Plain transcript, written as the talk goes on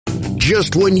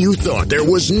just when you thought there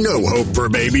was no hope for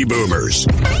baby boomers.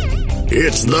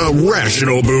 It's the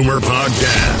Rational Boomer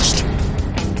Podcast.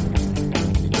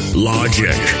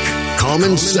 Logic,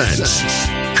 common sense,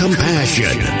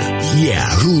 compassion. Yeah,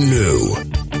 who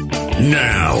knew?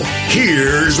 Now,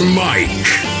 here's Mike.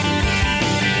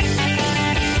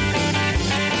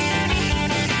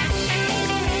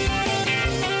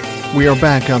 We are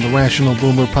back on the Rational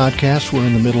Boomer Podcast. We're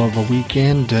in the middle of a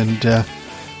weekend, and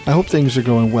I hope things are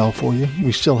going well for you.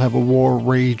 We still have a war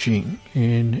raging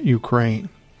in Ukraine.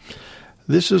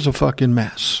 This is a fucking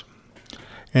mess.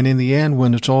 And in the end,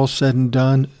 when it's all said and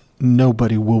done,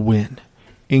 nobody will win,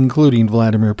 including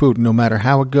Vladimir Putin. No matter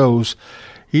how it goes,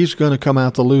 he's going to come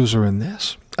out the loser in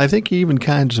this. I think he even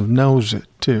kind of knows it,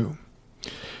 too.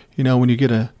 You know, when you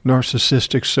get a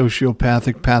narcissistic,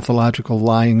 sociopathic, pathological,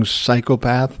 lying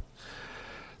psychopath,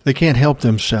 they can't help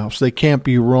themselves. They can't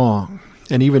be wrong.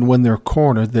 And even when they're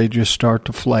cornered, they just start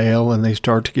to flail and they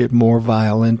start to get more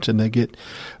violent and they get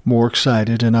more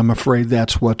excited. And I'm afraid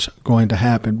that's what's going to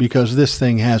happen because this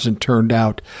thing hasn't turned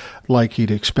out like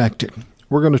he'd expected.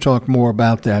 We're going to talk more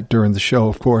about that during the show,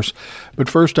 of course. But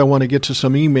first, I want to get to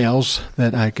some emails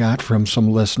that I got from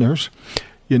some listeners.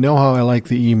 You know how I like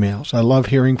the emails. I love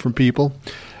hearing from people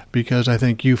because I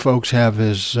think you folks have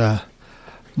as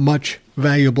much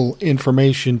valuable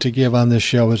information to give on this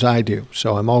show as I do.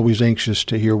 So I'm always anxious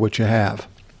to hear what you have.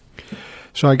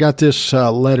 So I got this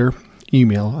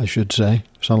email, I should say.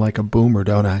 Sound like a boomer,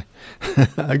 don't I?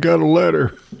 I got a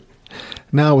letter.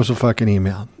 Now it was a fucking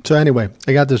email. So anyway,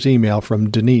 I got this email from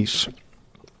Denise.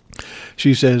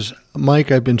 She says,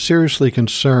 Mike, I've been seriously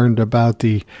concerned about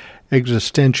the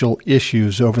existential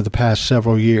issues over the past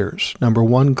several years. Number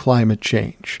 1, climate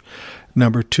change.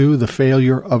 Number 2, the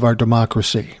failure of our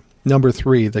democracy. Number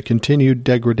 3, the continued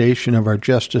degradation of our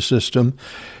justice system,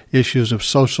 issues of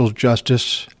social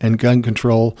justice and gun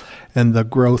control, and the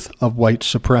growth of white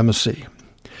supremacy.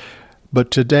 But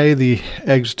today, the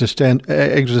existential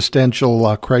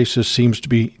crisis seems to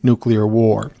be nuclear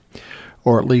war,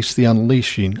 or at least the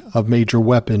unleashing of major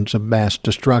weapons of mass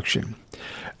destruction.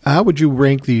 How would you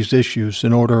rank these issues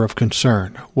in order of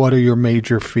concern? What are your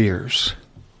major fears?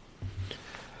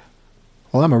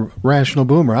 Well, I'm a rational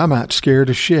boomer. I'm not scared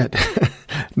of shit.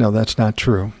 No, that's not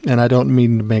true. And I don't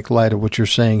mean to make light of what you're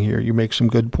saying here. You make some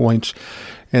good points,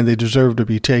 and they deserve to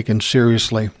be taken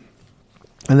seriously.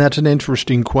 And that's an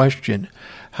interesting question.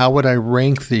 How would I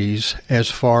rank these as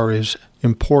far as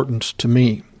importance to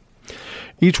me?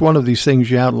 Each one of these things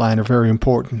you outline are very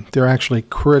important. They're actually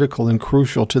critical and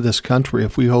crucial to this country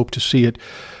if we hope to see it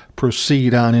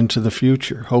proceed on into the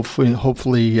future.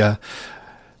 Hopefully,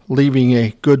 leaving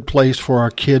a good place for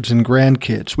our kids and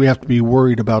grandkids. We have to be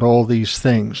worried about all these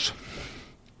things.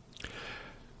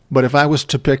 But if I was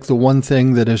to pick the one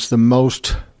thing that is the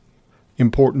most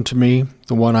important to me,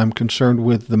 the one I'm concerned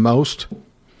with the most,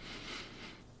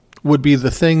 would be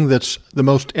the thing that's the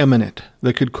most imminent,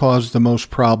 that could cause the most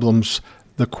problems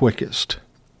the quickest.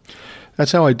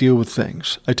 That's how I deal with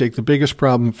things. I take the biggest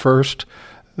problem first,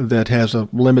 that has a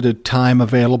limited time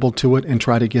available to it, and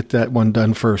try to get that one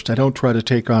done first. I don't try to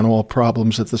take on all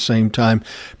problems at the same time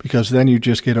because then you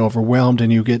just get overwhelmed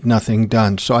and you get nothing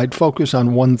done. So I'd focus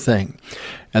on one thing,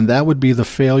 and that would be the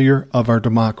failure of our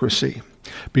democracy,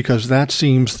 because that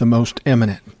seems the most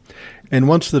imminent. And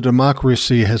once the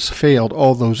democracy has failed,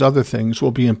 all those other things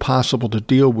will be impossible to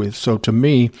deal with. So to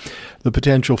me, the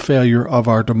potential failure of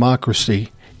our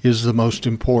democracy is the most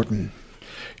important.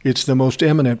 It's the most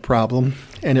imminent problem,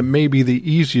 and it may be the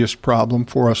easiest problem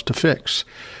for us to fix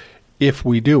if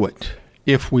we do it,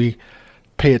 if we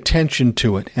pay attention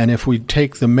to it, and if we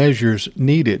take the measures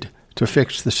needed to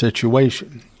fix the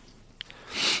situation.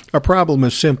 Our problem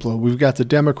is simple. We've got the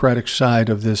Democratic side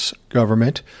of this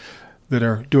government that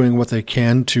are doing what they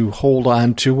can to hold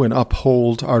on to and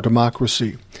uphold our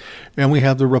democracy. And we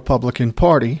have the Republican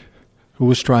Party, who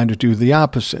is trying to do the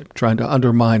opposite, trying to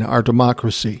undermine our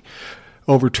democracy,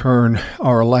 overturn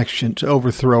our elections,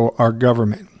 overthrow our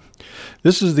government.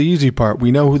 This is the easy part.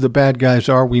 We know who the bad guys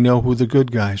are. We know who the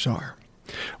good guys are.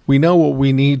 We know what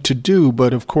we need to do,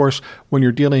 but of course, when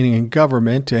you're dealing in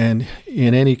government and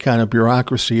in any kind of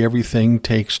bureaucracy, everything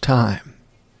takes time.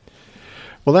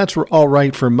 Well, that's all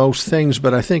right for most things,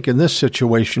 but I think in this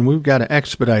situation, we've got to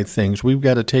expedite things. We've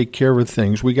got to take care of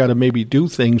things. We've got to maybe do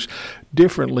things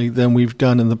differently than we've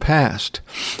done in the past.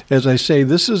 As I say,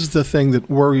 this is the thing that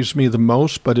worries me the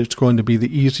most, but it's going to be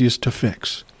the easiest to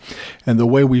fix. And the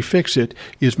way we fix it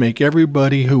is make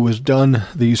everybody who has done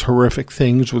these horrific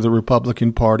things with the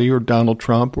Republican Party or Donald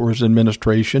Trump or his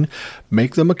administration,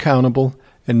 make them accountable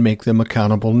and make them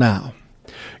accountable now.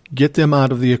 Get them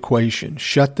out of the equation.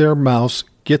 Shut their mouths.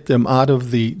 get them out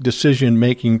of the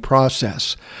decision-making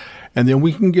process, and then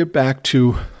we can get back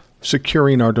to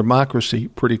securing our democracy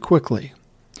pretty quickly.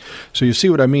 So you see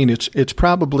what I mean? It's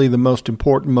probably the most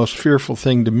important, most fearful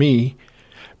thing to me,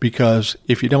 because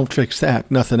if you don't fix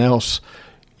that, nothing else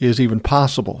is even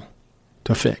possible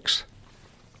to fix.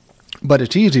 But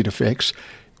it's easy to fix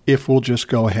if we'll just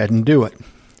go ahead and do it.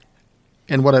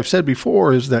 And what I've said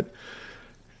before is that,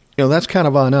 that's kind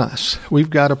of on us. We've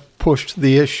got to push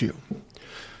the issue.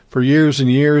 For years and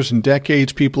years and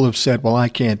decades, people have said, well, I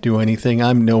can't do anything.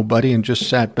 I'm nobody, and just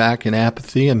sat back in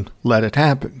apathy and let it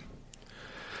happen.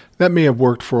 That may have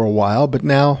worked for a while, but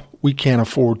now we can't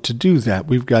afford to do that.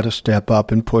 We've got to step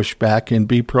up and push back and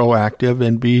be proactive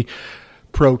and be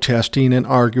protesting and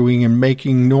arguing and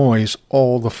making noise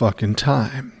all the fucking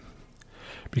time.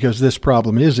 Because this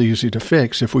problem is easy to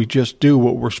fix if we just do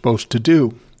what we're supposed to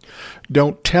do.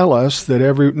 Don't tell us that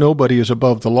nobody is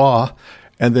above the law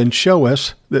and then show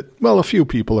us that, a few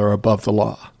people are above the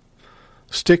law.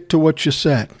 Stick to what you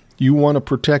said. You want to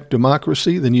protect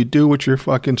democracy, then you do what you're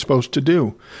fucking supposed to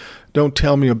do. Don't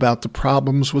tell me about the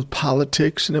problems with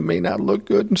politics and it may not look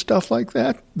good and stuff like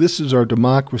that. This is our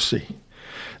democracy.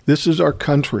 This is our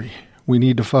country. We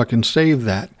need to fucking save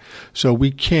that. So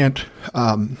we can't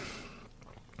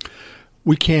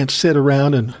sit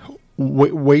around and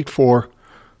wait for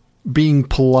being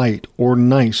polite or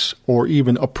nice or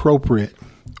even appropriate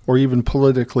or even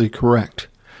politically correct.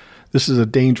 This is a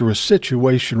dangerous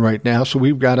situation right now, so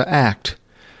we've got to act.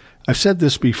 I've said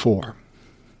this before,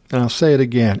 and I'll say it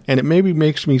again, and it maybe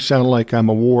makes me sound like I'm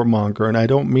a warmonger, and I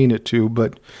don't mean it to,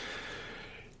 but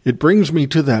it brings me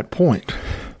to that point.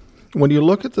 When you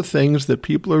look at the things that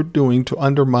people are doing to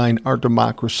undermine our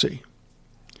democracy,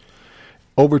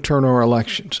 overturn our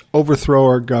elections, overthrow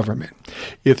our government,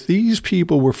 if these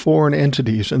people were foreign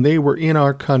entities and they were in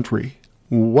our country,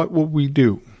 what would we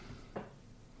do?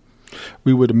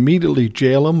 We would immediately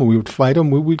jail them, we would fight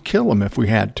them, we would kill them if we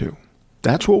had to.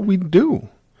 That's what we do.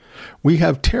 We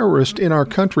have terrorists in our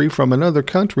country from another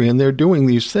country and they're doing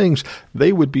these things.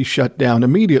 They would be shut down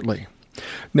immediately.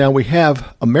 Now we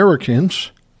have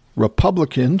Americans,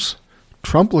 Republicans,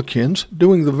 Trumplicans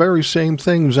doing the very same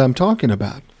things I'm talking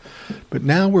about. But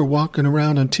now we're walking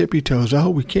around on tippy toes. Oh,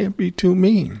 we can't be too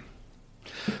mean.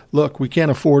 Look, we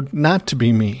can't afford not to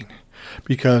be mean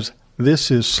because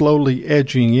this is slowly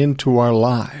edging into our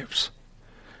lives,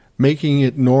 making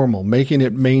it normal, making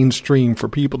it mainstream for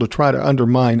people to try to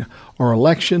undermine our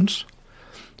elections,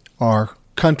 our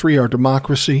country, our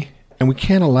democracy, and we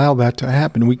can't allow that to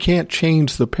happen. We can't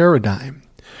change the paradigm.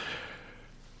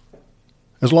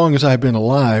 As long as I've been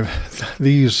alive,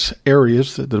 these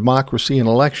areas, the democracy and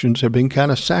elections, have been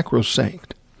kind of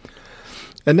sacrosanct.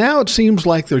 And now it seems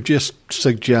like they're just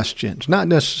suggestions, not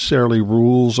necessarily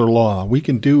rules or law. We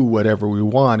can do whatever we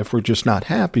want if we're just not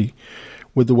happy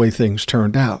with the way things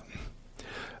turned out.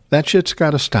 That shit's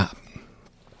got to stop.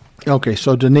 Okay,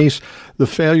 so Denise, the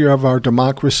failure of our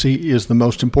democracy is the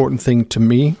most important thing to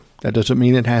me. That doesn't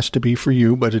mean it has to be for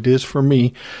you, but it is for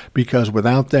me, because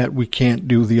without that, we can't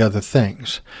do the other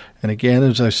things. And again,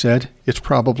 as I said, it's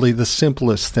probably the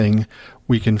simplest thing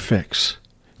we can fix.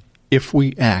 If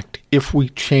we act, if we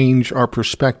change our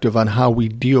perspective on how we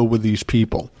deal with these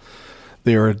people.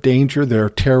 They are a danger, they're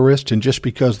terrorists, and just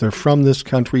because they're from this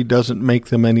country doesn't make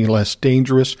them any less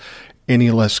dangerous, any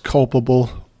less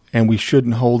culpable, and we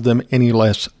shouldn't hold them any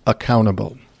less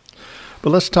accountable. But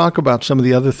let's talk about some of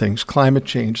the other things. Climate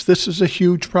change. This is a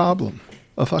huge problem,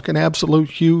 a fucking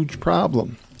absolute huge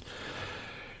problem.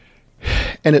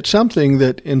 And it's something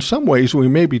that in some ways we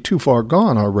may be too far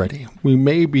gone already. We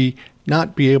may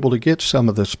not be able to get some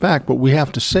of this back, but we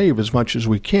have to save as much as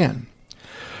we can.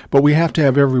 But we have to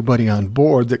have everybody on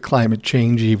board that climate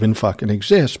change even fucking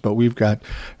exists. But we've got,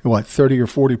 30 or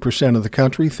 40% of the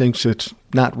country thinks it's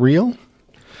not real?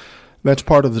 That's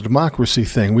part of the democracy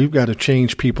thing. We've got to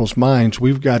change people's minds.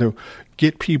 We've got to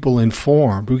get people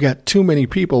informed. We've got too many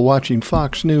people watching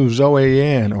Fox News,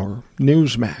 OAN, or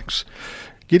Newsmax,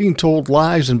 getting told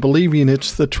lies and believing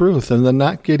it's the truth, and then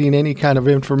not getting any kind of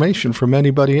information from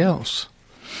anybody else.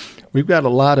 We've got a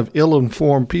lot of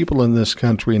ill-informed people in this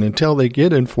country, and until they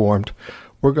get informed,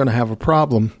 we're going to have a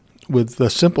problem with the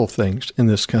simple things in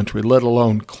this country, let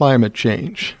alone climate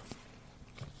change.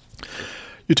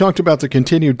 You talked about the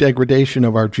continued degradation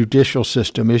of our judicial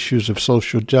system, issues of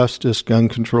social justice, gun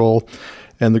control,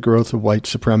 and the growth of white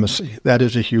supremacy. That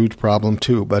is a huge problem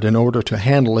too, but in order to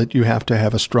handle it, you have to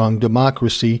have a strong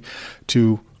democracy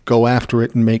to go after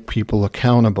it and make people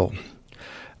accountable.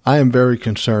 I am very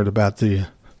concerned about the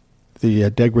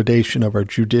degradation of our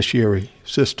judiciary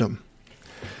system.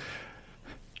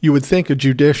 You would think a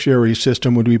judiciary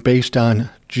system would be based on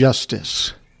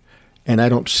justice And I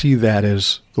don't see that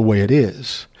as the way it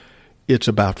is. It's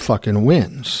about fucking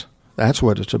wins. That's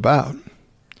what it's about.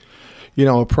 You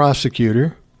know, a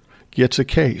prosecutor gets a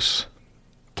case.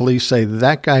 Police say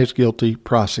that guy's guilty,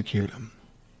 prosecute him.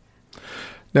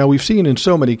 Now, we've seen in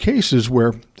so many cases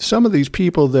where some of these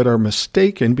people that are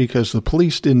mistaken because the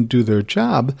police didn't do their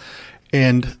job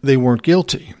and they weren't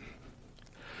guilty.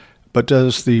 But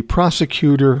does the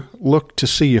prosecutor look to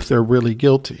see if they're really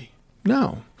guilty?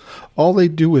 No. All they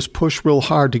do is push real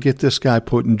hard to get this guy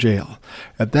put in jail.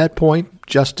 At that point,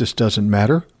 justice doesn't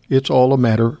matter. It's all a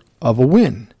matter of a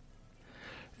win.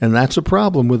 And that's a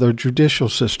problem with our judicial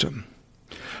system.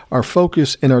 Our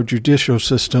focus in our judicial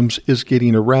systems is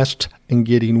getting arrests and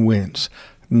getting wins,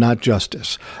 not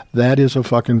justice. That is a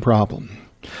fucking problem.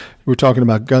 We're talking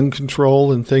about gun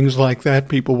control and things like that.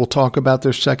 People will talk about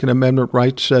their Second Amendment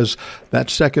rights, says that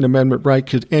Second Amendment right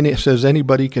says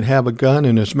anybody can have a gun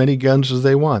and as many guns as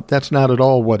they want. That's not at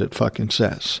all what it fucking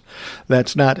says.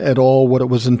 That's not at all what it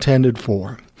was intended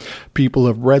for. People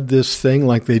have read this thing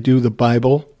like they do the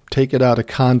Bible, take it out of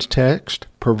context,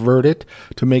 pervert it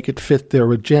to make it fit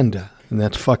their agenda. And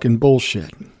that's fucking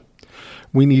bullshit.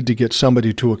 We need to get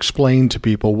somebody to explain to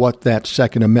people what that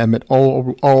Second Amendment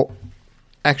all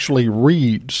actually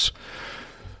reads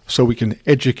so we can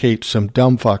educate some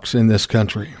dumb fucks in this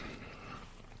country.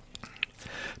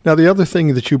 Now, the other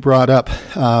thing that you brought up,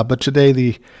 but today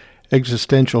the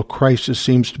existential crisis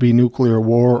seems to be nuclear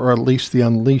war, or at least the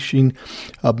unleashing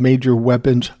of major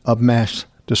weapons of mass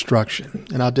destruction.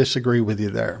 And I'll disagree with you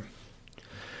there.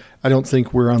 I don't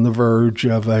think we're on the verge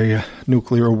of a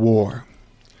nuclear war.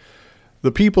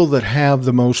 The people that have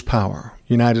the most power,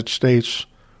 United States,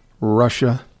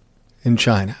 Russia, and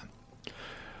China.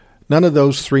 None of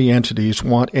those three entities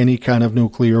want any kind of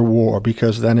nuclear war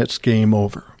because then it's game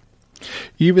over.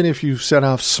 Even if you set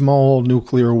off small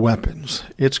nuclear weapons,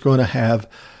 it's going to have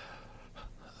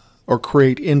or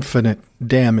create infinite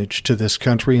damage to this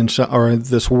country or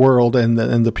this world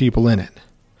and the people in it.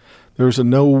 There's a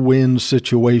no-win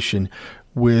situation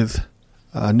with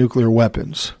nuclear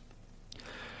weapons.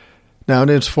 Now,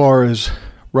 and as far as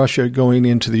Russia going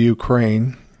into the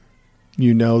Ukraine,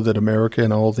 you know that America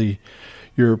and all the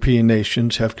European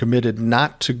nations have committed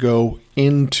not to go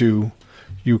into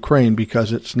Ukraine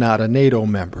because it's not a NATO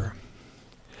member.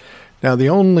 Now, the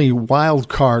only wild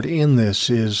card in this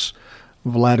is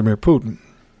Vladimir Putin.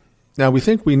 Now, we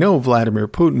think we know Vladimir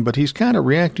Putin, but he's kind of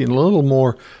reacting a little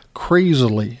more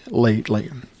crazily lately.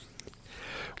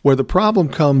 Where the problem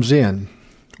comes in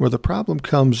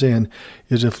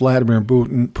is if Vladimir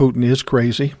Putin is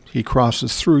crazy, he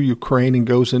crosses through Ukraine and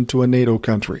goes into a NATO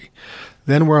country.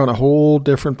 Then we're on a whole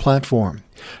different platform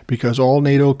because all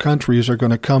NATO countries are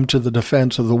going to come to the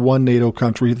defense of the one NATO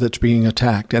country that's being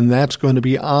attacked, and that's going to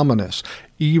be ominous,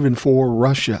 even for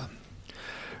Russia.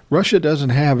 Russia doesn't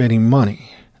have any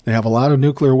money. They have a lot of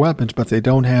nuclear weapons, but they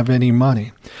don't have any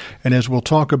money. And as we'll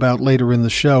talk about later in the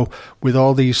show, with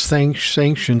all these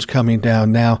sanctions coming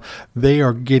down now, they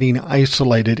are getting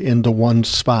isolated into one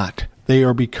spot. They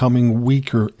are becoming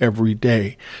weaker every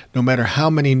day. No matter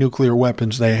how many nuclear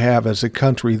weapons they have as a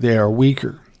country, they are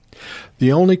weaker.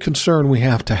 The only concern we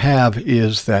have to have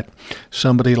is that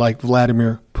somebody like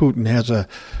Vladimir Putin has a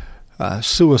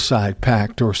suicide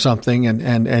pact or something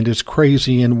and is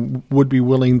crazy and would be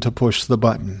willing to push the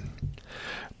button.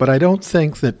 But I don't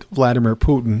think that Vladimir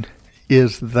Putin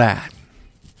is that.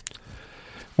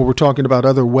 When we're talking about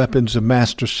other weapons of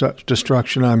mass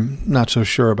destruction, I'm not so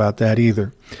sure about that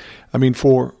either. I mean,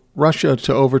 for Russia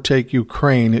to overtake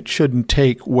Ukraine, it shouldn't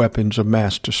take weapons of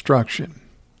mass destruction.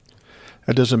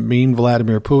 That doesn't mean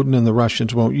Vladimir Putin and the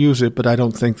Russians won't use it, but I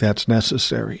don't think that's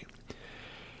necessary.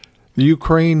 The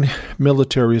Ukraine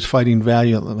military is fighting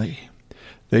valiantly.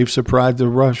 They've surprised the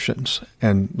Russians,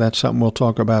 and that's something we'll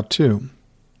talk about too.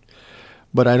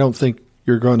 But I don't think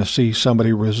you're going to see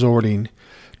somebody resorting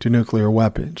to nuclear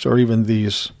weapons or even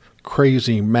these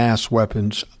crazy mass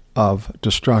weapons of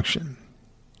destruction.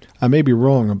 I may be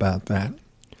wrong about that.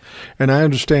 And I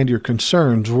understand your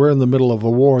concerns. We're in the middle of a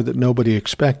war that nobody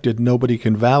expected, nobody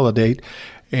can validate,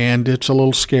 and it's a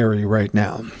little scary right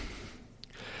now.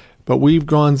 But we've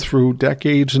gone through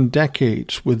decades and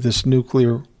decades with this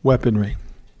nuclear weaponry.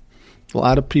 A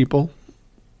lot of people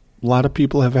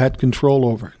have had control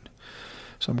over it.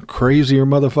 Some crazier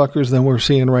motherfuckers than we're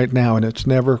seeing right now, and it's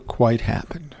never quite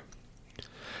happened.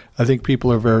 I think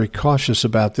people are very cautious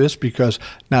about this because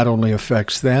not only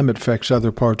affects them, it affects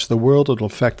other parts of the world, it'll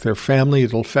affect their family,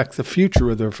 it'll affect the future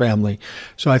of their family.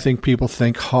 So I think people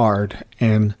think hard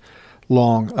and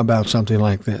long about something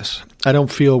like this. I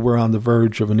don't feel we're on the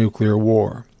verge of a nuclear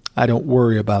war. I don't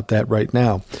worry about that right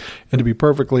now. And to be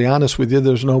perfectly honest with you,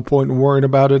 there's no point in worrying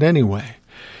about it anyway.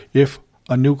 If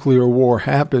a nuclear war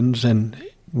happens and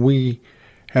we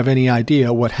have any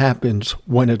idea what happens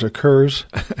when it occurs,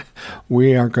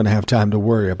 we aren't going to have time to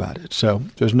worry about it. So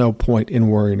there's no point in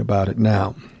worrying about it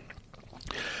now.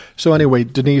 So anyway,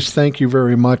 Denise, thank you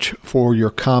very much for your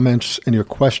comments and your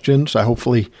questions. I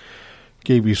hopefully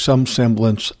gave you some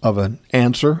semblance of an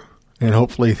answer, and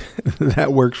hopefully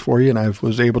that works for you, and I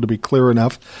was able to be clear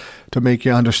enough to make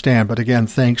you understand. But again,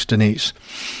 thanks, Denise.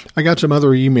 I got some other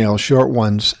emails, short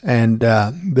ones, and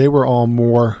they were all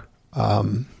more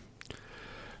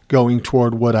going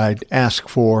toward what I'd asked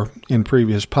for in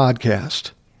previous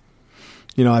podcasts.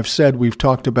 You know, I've said we've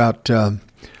talked about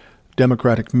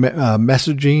Democratic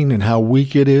messaging and how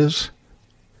weak it is.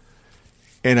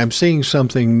 And I'm seeing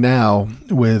something now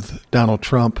with Donald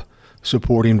Trump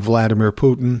supporting Vladimir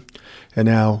Putin, and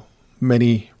now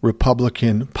many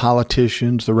Republican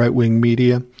politicians, the right-wing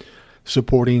media,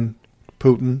 supporting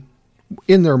Putin.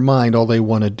 In their mind, all they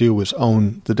want to do is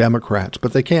own the Democrats,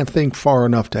 but they can't think far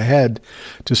enough ahead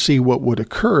to see what would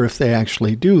occur if they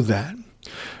actually do that.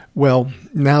 Well,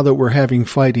 now that we're having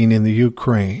fighting in the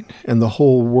Ukraine and the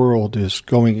whole world is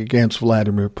going against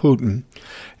Vladimir Putin,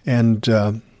 and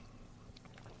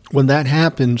when that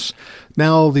happens,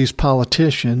 now all these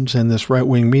politicians and this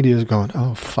right-wing media is going,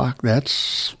 oh, fuck,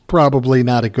 that's probably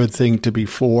not a good thing to be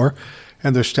for,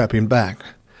 and they're stepping back.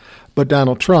 But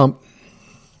Donald Trump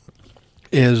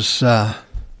is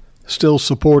still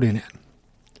supporting it.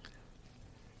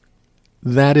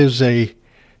 That is a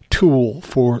tool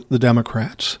for the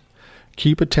Democrats.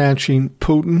 Keep attaching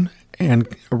Putin and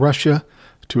Russia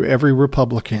to every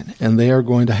Republican, and they are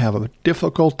going to have a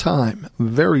difficult time,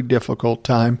 very difficult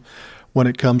time, when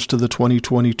it comes to the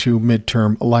 2022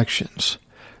 midterm elections.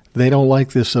 They don't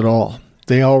like this at all.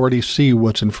 They already see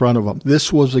what's in front of them.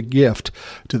 This was a gift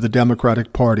to the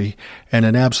Democratic Party and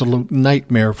an absolute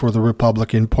nightmare for the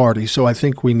Republican Party. So I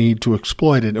think we need to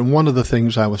exploit it. And one of the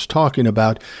things I was talking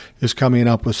about is coming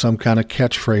up with some kind of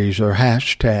catchphrase or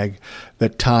hashtag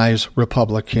that ties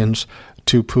Republicans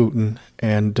to Putin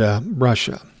and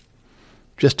Russia,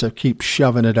 just to keep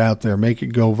shoving it out there, make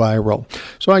it go viral.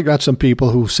 So I got some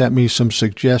people who sent me some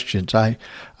suggestions. I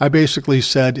basically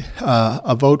said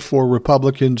a vote for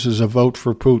Republicans is a vote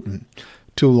for Putin.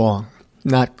 Too long,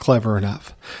 not clever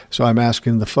enough. So I'm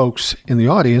asking the folks in the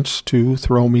audience to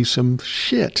throw me some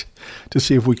shit to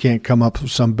see if we can't come up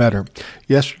with some better.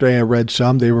 Yesterday I read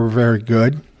some. They were very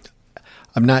good.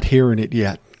 I'm not hearing it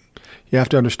yet. You have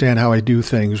to understand how I do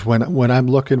things. When I'm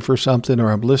looking for something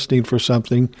or I'm listening for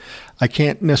something, I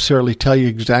can't necessarily tell you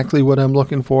exactly what I'm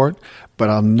looking for, but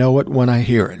I'll know it when I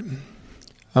hear it.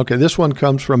 Okay, this one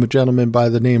comes from a gentleman by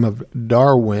the name of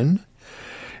Darwin.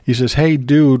 He says, hey,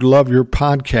 dude, love your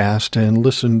podcast and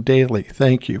listen daily.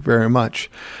 Thank you very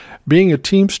much. Being a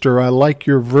Teamster, I like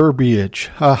your verbiage.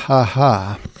 Ha, ha,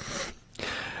 ha.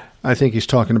 I think he's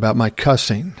talking about my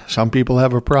cussing. Some people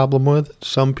have a problem with it.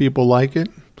 Some people like it.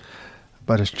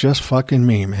 But it's just fucking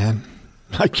me, man.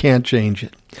 I can't change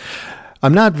it.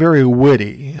 I'm not very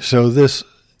witty, so this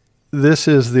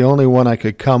is the only one I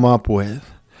could come up with.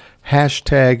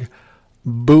 Hashtag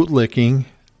bootlicking.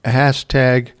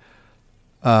 Hashtag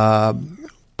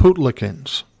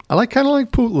pootlikins. I kind of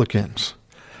like pootlikins.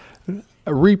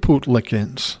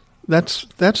 Repootlikins.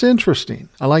 That's interesting.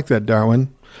 I like that,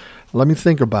 Darwin. Let me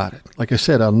think about it. Like I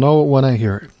said, I'll know it when I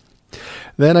hear it.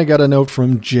 Then I got a note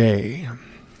from Jay.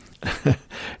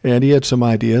 And he had some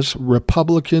ideas.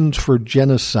 Republicans for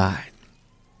genocide.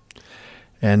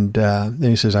 And then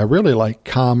he says, I really like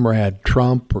Comrade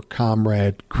Trump or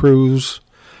Comrade Cruz,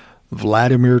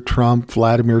 Vladimir Trump,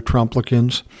 Vladimir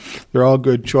Trumplicans. They're all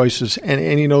good choices.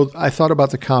 And you know, I thought about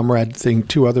the Comrade thing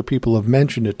too. Other people have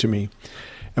mentioned it to me.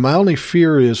 And my only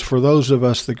fear is for those of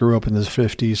us that grew up in the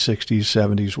 50s, 60s,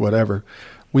 70s, whatever,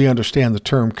 we understand the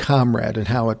term comrade and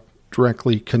how it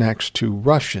directly connects to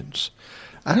Russians.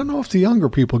 I don't know if the younger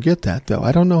people get that, though.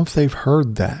 I don't know if they've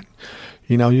heard that.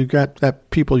 You know, you got that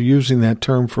people using that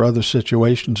term for other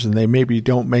situations, and they maybe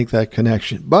don't make that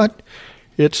connection. But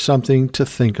it's something to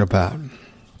think about.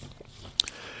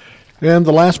 And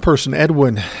the last person,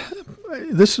 Edwin,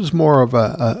 this is more of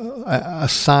a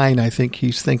sign I think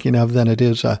he's thinking of than it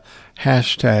is a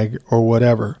hashtag or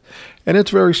whatever. And it's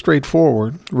very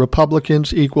straightforward.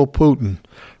 Republicans equal Putin.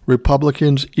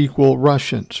 Republicans equal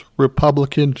Russians.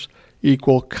 Republicans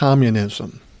equal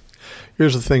communism.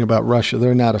 Here's the thing about Russia.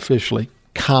 They're not officially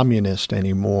communist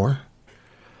anymore.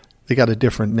 They got a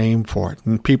different name for it.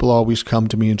 And people always come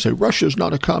to me and say, Russia's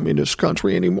not a communist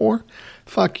country anymore.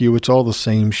 Fuck you. It's all the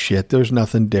same shit. There's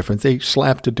nothing different. They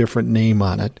slapped a different name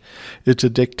on it. It's a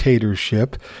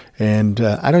dictatorship. And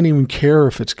I don't even care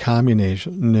if it's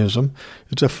communism.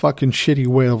 It's a fucking shitty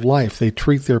way of life. They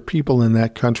treat their people in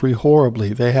that country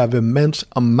horribly. They have immense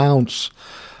amounts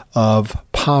of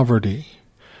poverty.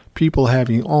 People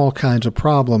having all kinds of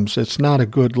problems. It's not a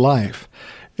good life.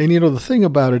 And, the thing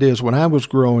about it is, when I was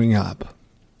growing up,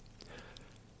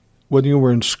 whether you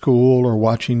were in school or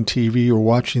watching TV or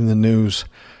watching the news,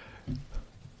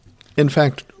 in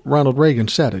fact, Ronald Reagan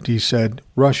said it. He said,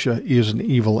 Russia is an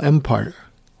evil empire.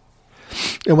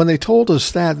 And when they told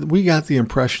us that, we got the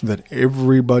impression that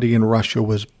everybody in Russia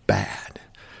was bad.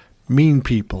 Mean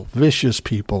people, vicious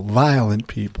people, violent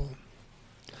people.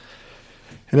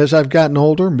 And as I've gotten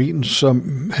older,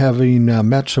 having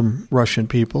met some Russian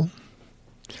people,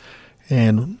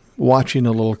 and watching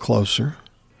a little closer,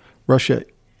 Russia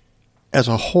as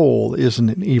a whole isn't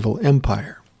an evil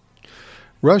empire.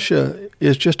 Russia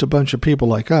is just a bunch of people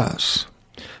like us.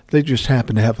 They just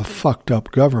happen to have a fucked up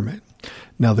government.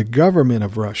 Now, the government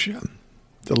of Russia,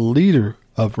 the leader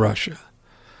of Russia,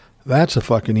 that's a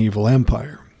fucking evil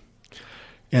empire.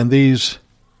 And these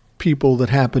people that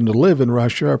happen to live in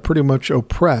Russia are pretty much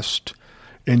oppressed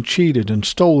and cheated and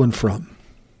stolen from.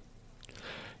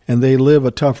 And they live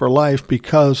a tougher life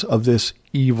because of this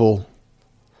evil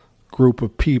group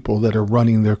of people that are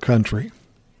running their country.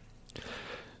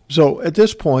 So at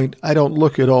this point, I don't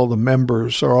look at all the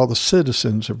members or all the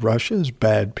citizens of Russia as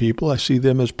bad people. I see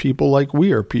them as people like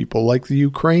we are people, like the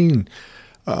Ukrainians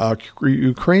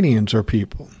are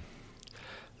people.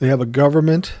 They have a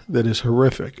government that is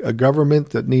horrific, a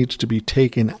government that needs to be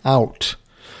taken out,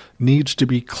 needs to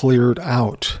be cleared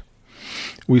out.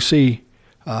 We see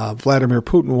Vladimir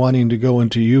Putin wanting to go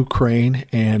into Ukraine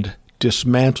and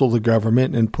dismantle the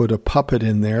government and put a puppet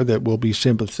in there that will be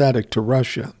sympathetic to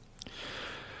Russia.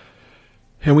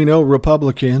 And we know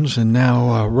Republicans and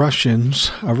now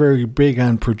Russians are very big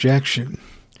on projection.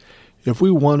 If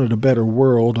we wanted a better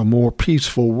world, a more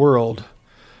peaceful world,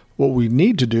 what we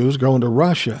need to do is go into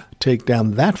Russia, take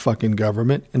down that fucking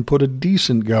government, and put a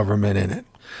decent government in it.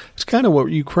 It's kind of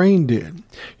what Ukraine did.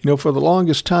 For the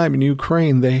longest time in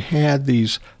Ukraine, they had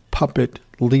these puppet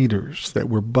leaders that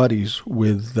were buddies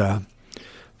with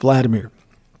Vladimir.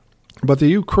 But the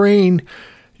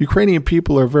Ukrainian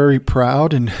people are very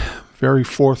proud and very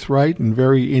forthright and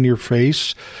very in your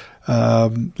face.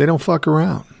 They don't fuck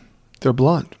around. They're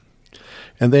blunt.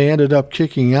 And they ended up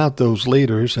kicking out those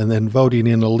leaders and then voting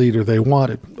in a leader they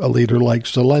wanted, a leader like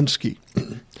Zelensky.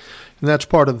 And that's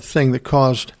part of the thing that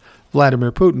caused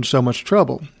Vladimir Putin so much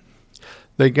trouble.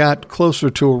 They got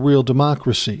closer to a real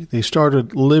democracy. They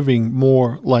started living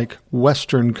more like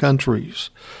Western countries.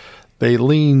 They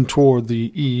leaned toward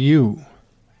the EU.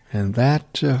 And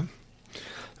that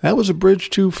was a bridge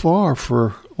too far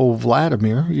for old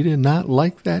Vladimir. He did not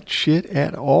like that shit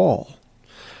at all.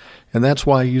 And that's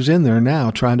why he's in there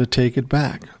now trying to take it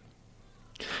back.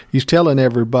 He's telling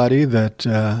everybody that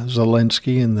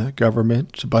Zelensky and the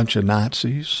government's a bunch of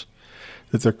Nazis,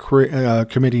 that they're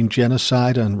committing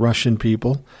genocide on Russian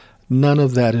people. None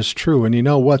of that is true. And you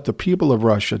know what? The people of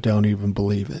Russia don't even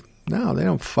believe it. No, they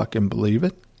don't fucking believe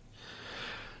it.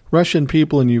 Russian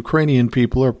people and Ukrainian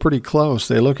people are pretty close.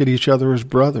 They look at each other as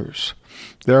brothers.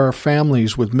 There are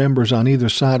families with members on either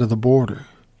side of the border.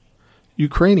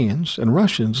 Ukrainians and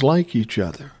Russians like each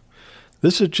other.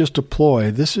 This is just a ploy.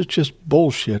 This is just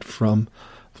bullshit from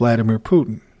Vladimir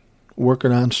Putin,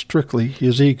 working on strictly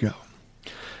his ego.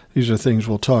 These are things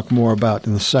we'll talk more about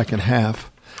in the second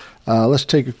half. Let's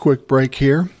take a quick break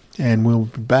here, and we'll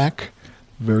be back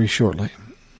very shortly.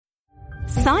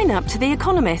 Sign up to The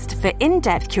Economist for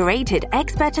in-depth curated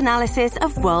expert analysis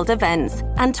of world events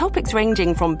and topics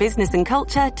ranging from business and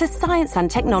culture to science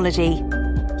and technology.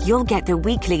 You'll get the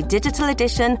weekly digital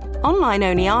edition,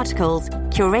 online-only articles,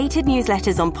 curated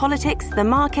newsletters on politics, the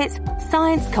markets,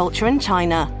 science, culture and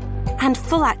China, and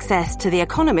full access to The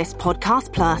Economist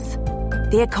Podcast Plus.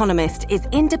 The Economist is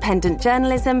independent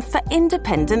journalism for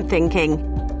independent thinking.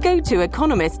 Go to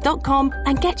economist.com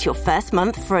and get your first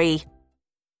month free.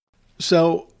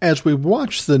 So, as we've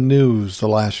watched the news the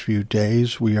last few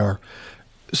days, we are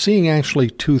seeing actually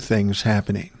two things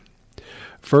happening.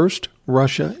 First,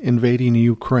 Russia invading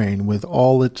Ukraine with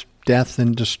all its death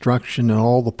and destruction and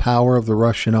all the power of the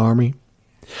Russian army.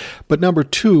 But number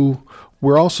two,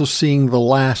 we're also seeing the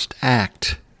last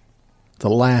act, the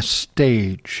last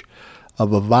stage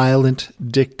of a violent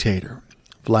dictator,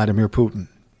 Vladimir Putin.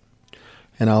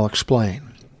 And I'll explain.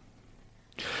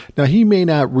 Now, he may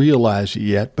not realize it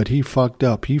yet, but he fucked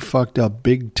up. He fucked up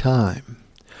big time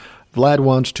Vlad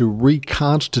wants to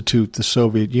reconstitute the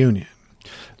Soviet Union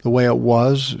the way it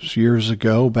was years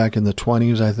ago, back in the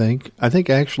 20s, I think. I think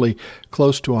actually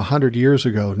close to 100 years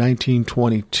ago,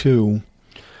 1922,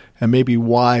 and maybe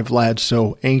why Vlad's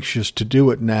so anxious to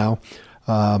do it now,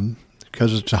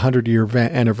 because it's a 100-year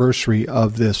anniversary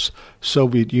of this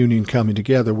Soviet Union coming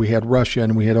together. We had Russia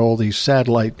and we had all these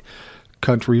satellite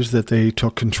countries that they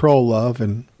took control of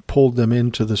and pulled them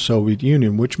into the Soviet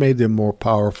Union, which made them more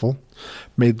powerful,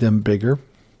 made them bigger.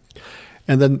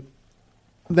 And then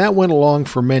that went along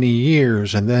for many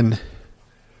years, and then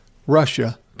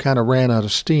Russia kind of ran out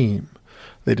of steam.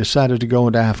 They decided to go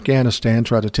into Afghanistan,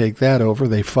 try to take that over.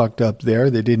 They fucked up there.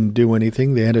 They didn't do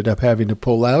anything. They ended up having to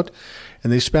pull out,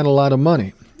 and they spent a lot of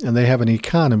money. And they have an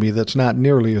economy that's not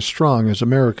nearly as strong as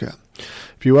America. A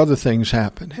few other things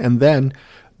happened. And then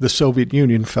the Soviet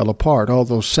Union fell apart. All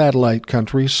those satellite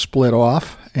countries split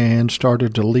off and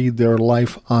started to lead their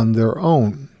life on their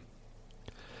own.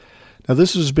 Now,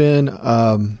 this has been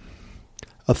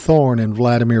a thorn in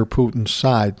Vladimir Putin's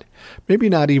side. Maybe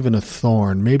not even a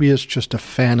thorn. Maybe it's just a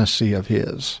fantasy of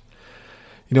his.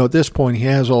 You know, at this point, he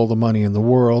has all the money in the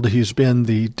world. He's been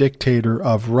the dictator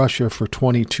of Russia for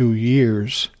 22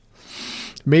 years.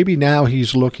 Maybe now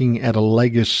he's looking at a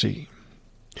legacy,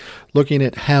 looking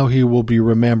at how he will be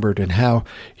remembered and how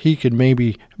he could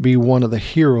maybe be one of the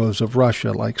heroes of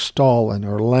Russia like Stalin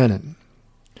or Lenin.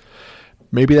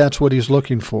 Maybe that's what he's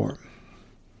looking for.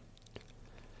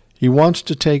 He wants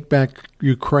to take back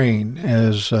Ukraine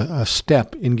as a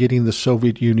step in getting the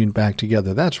Soviet Union back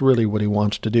together. That's really what he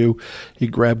wants to do. He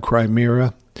grabbed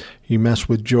Crimea, he messed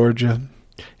with Georgia,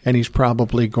 and he's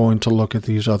probably going to look at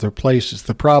these other places.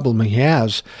 The problem he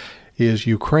has is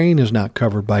Ukraine is not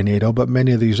covered by NATO, but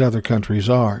many of these other countries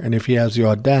are. And if he has the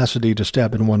audacity to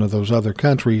step in one of those other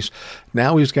countries,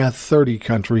 now he's got 30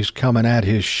 countries coming at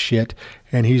his shit,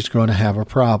 and he's going to have a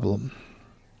problem.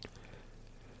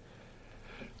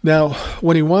 Now,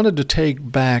 when he wanted to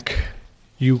take back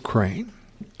Ukraine,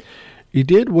 he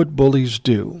did what bullies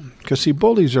do, because, see,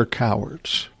 bullies are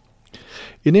cowards.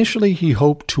 Initially, he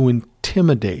hoped to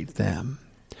intimidate them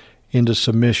into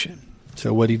submission.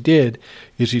 So what he did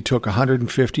is he took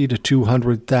 150 to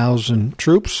 200,000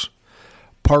 troops,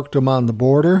 parked them on the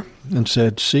border, and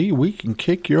said, see, we can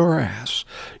kick your ass.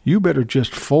 You better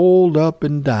just fold up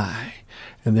and die.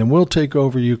 And then we'll take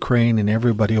over Ukraine and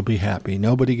everybody will be happy.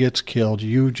 Nobody gets killed.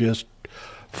 You just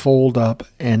fold up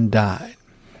and die.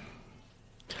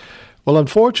 Well,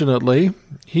 unfortunately,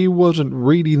 he wasn't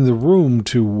reading the room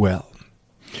too well.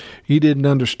 He didn't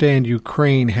understand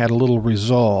Ukraine had a little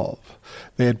resolve.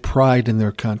 They had pride in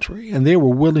their country, and they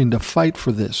were willing to fight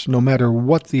for this, no matter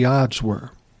what the odds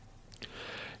were.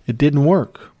 It didn't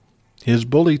work. His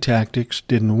bully tactics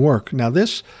didn't work. Now,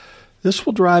 this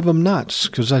will drive them nuts,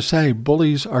 because I say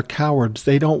bullies are cowards.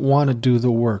 They don't want to do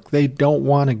the work. They don't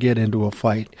want to get into a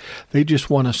fight. They just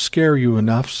want to scare you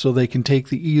enough so they can take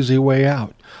the easy way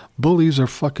out. Bullies are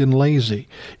fucking lazy.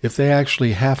 If they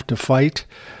actually have to fight,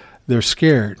 they're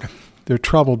scared. They're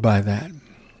troubled by that.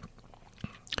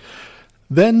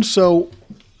 Then, so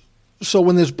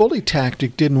when this bully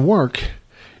tactic didn't work,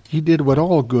 he did what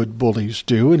all good bullies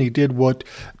do, and he did what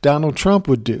Donald Trump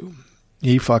would do.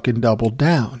 He fucking doubled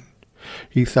down.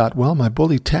 He thought, well, my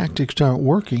bully tactics aren't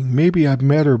working. Maybe I'd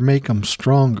better make them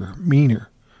stronger, meaner.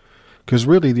 Because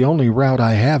really the only route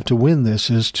I have to win this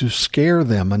is to scare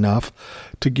them enough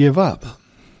to give up.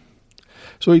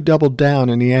 So he doubled down,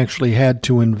 and he actually had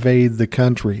to invade the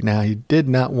country. Now, he did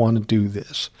not want to do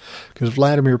this, because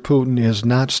Vladimir Putin is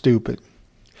not stupid.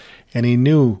 And he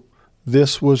knew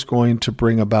this was going to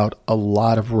bring about a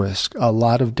lot of risk, a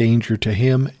lot of danger to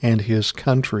him and his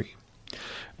country.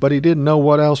 But he didn't know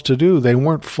what else to do. They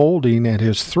weren't folding at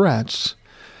his threats,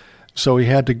 so he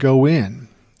had to go in.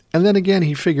 And then again,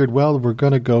 he figured, well, we're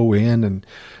going to go in, and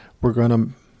we're going to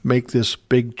make this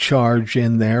big charge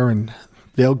in there, and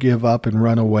they'll give up and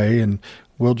run away, and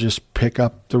we'll just pick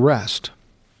up the rest.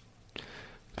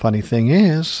 Funny thing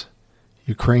is,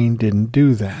 Ukraine didn't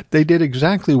do that. They did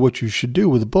exactly what you should do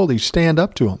with a bully. Stand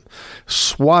up to them.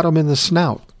 Swat them in the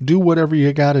snout. Do whatever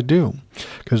you got to do,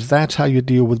 because that's how you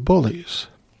deal with bullies.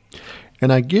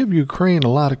 And I give Ukraine a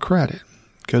lot of credit,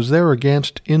 because they're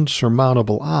against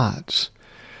insurmountable odds.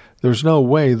 There's no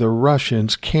way the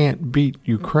Russians can't beat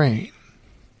Ukraine.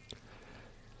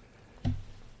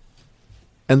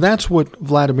 And that's what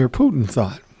Vladimir Putin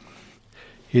thought.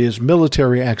 His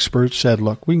military experts said,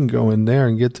 look, we can go in there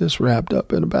and get this wrapped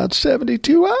up in about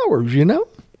 72 hours, you know?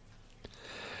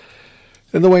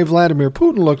 And the way Vladimir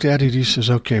Putin looked at it, he says,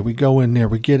 okay, we go in there,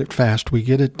 we get it fast, we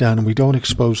get it done, and we don't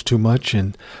expose too much,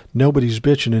 and nobody's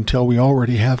bitching until we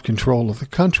already have control of the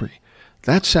country.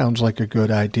 That sounds like a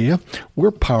good idea.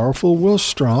 We're powerful, we're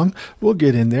strong. We'll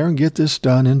get in there and get this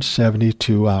done in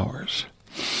 72 hours.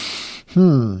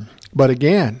 But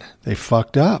again, they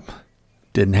fucked up.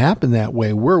 Didn't happen that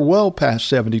way. We're well past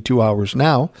 72 hours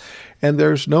now, and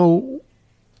there's no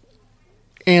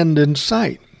end in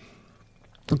sight.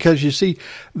 Because, you see,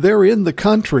 they're in the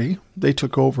country. They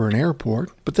took over an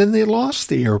airport, but then they lost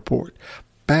the airport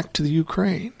back to the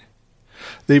Ukraine.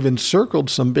 They've encircled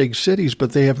some big cities,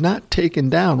 but they have not taken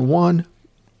down one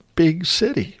big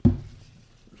city.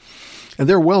 And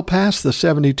they're well past the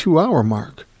 72-hour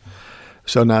mark.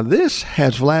 So now this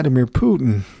has Vladimir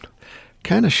Putin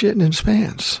kind of shitting his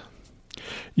pants.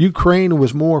 Ukraine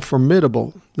was more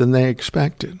formidable than they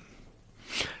expected.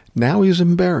 Now he's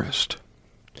embarrassed.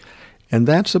 And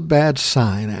that's a bad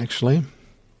sign, actually.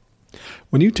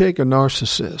 When you take a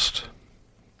narcissist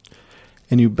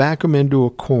and you back him into a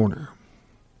corner,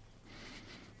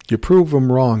 you prove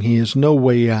him wrong, he has no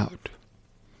way out.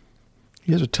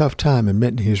 He has a tough time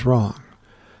admitting he's wrong.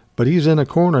 But he's in a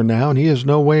corner now, and he has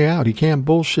no way out. He can't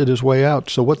bullshit his way out.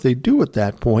 So what they do at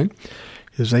that point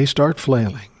is they start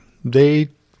flailing. They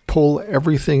pull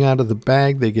everything out of the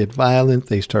bag. They get violent.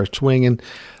 They start swinging.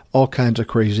 All kinds of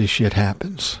crazy shit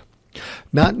happens.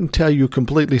 Not until you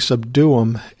completely subdue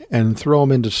them and throw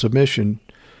them into submission,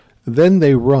 then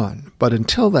they run. But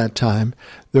until that time,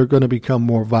 they're going to become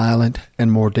more violent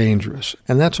and more dangerous.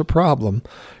 And that's a problem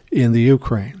in the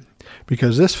Ukraine.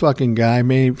 Because this fucking guy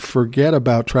may forget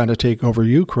about trying to take over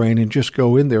Ukraine and just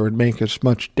go in there and make as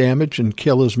much damage and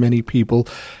kill as many people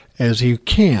as he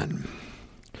can.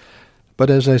 But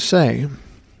as I say,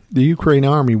 the Ukraine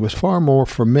army was far more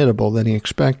formidable than he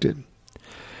expected.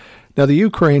 Now, the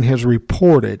Ukraine has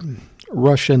reported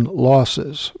Russian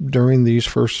losses during these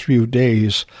first few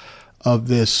days of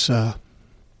this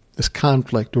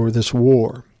conflict or this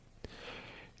war.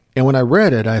 And when I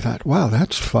read it, I thought, wow,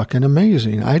 that's fucking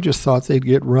amazing. I just thought they'd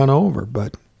get run over,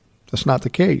 but that's not the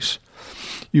case.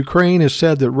 Ukraine has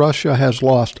said that Russia has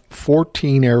lost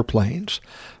 14 airplanes,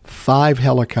 5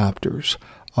 helicopters,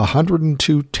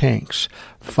 102 tanks,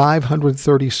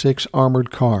 536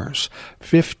 armored cars,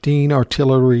 15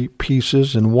 artillery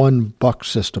pieces, and 1 Buck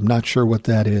system. Not sure what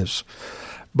that is.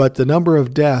 But the number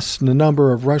of deaths and the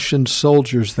number of Russian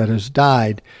soldiers that has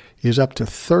died is up to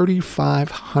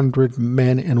 3,500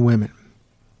 men and women.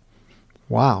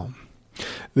 Wow.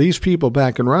 These people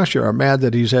back in Russia are mad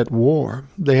that he's at war.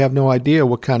 They have no idea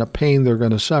what kind of pain they're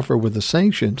going to suffer with the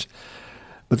sanctions.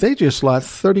 But they just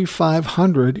lost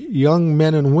 3,500 young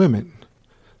men and women,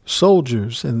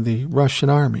 soldiers in the Russian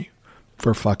army,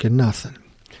 for fucking nothing.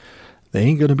 They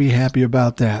ain't going to be happy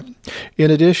about that.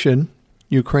 In addition,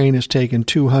 Ukraine has taken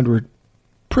 200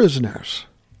 prisoners.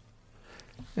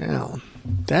 Now,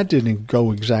 that didn't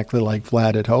go exactly like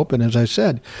Vlad had hoped. And as I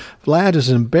said, Vlad is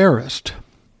embarrassed.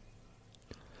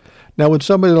 Now, when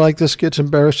somebody like this gets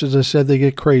embarrassed, as I said, they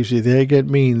get crazy, they get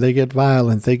mean, they get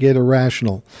violent, they get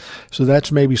irrational. So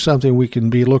that's maybe something we can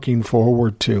be looking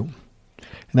forward to.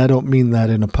 And I don't mean that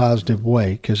in a positive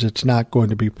way, because it's not going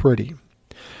to be pretty.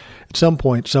 At some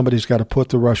point, somebody's got to put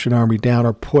the Russian army down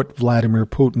or put Vladimir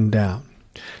Putin down.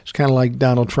 It's kind of like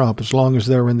Donald Trump. As long as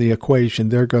they're in the equation,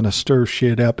 they're going to stir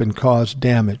shit up and cause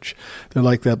damage. They're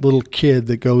like that little kid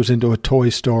that goes into a toy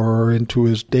store or into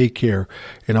his daycare,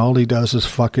 and all he does is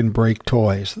fucking break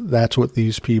toys. That's what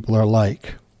these people are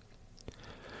like.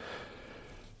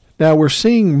 Now, we're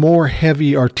seeing more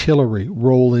heavy artillery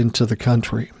roll into the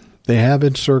country. They have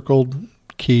encircled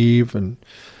Kyiv and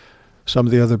some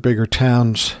of the other bigger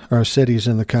towns or cities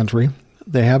in the country.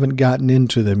 They haven't gotten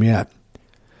into them yet.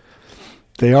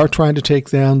 They are trying to take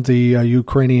down the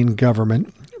Ukrainian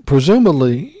government.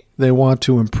 Presumably, they want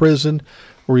to imprison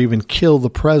or even kill the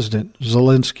president,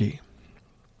 Zelensky.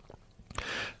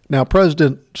 Now,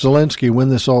 President Zelensky, when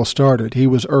this all started, he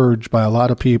was urged by a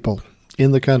lot of people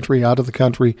in the country, out of the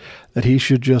country, that he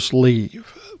should just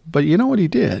leave. But you know what he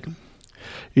did?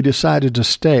 He decided to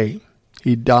stay.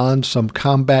 He donned some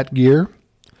combat gear.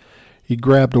 He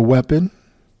grabbed a weapon.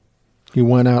 He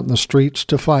went out in the streets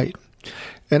to fight.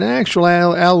 In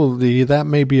actuality, that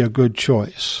may be a good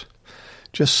choice.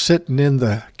 Just sitting in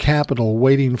the capital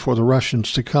waiting for the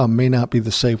Russians to come may not be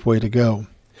the safe way to go.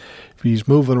 If he's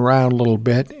moving around a little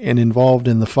bit and involved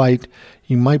in the fight,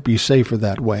 he might be safer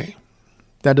that way.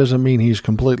 That doesn't mean he's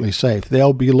completely safe.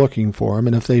 They'll be looking for him,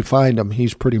 and if they find him,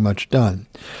 he's pretty much done.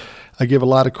 I give a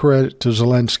lot of credit to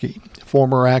Zelensky.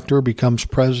 Former actor becomes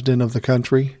president of the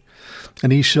country.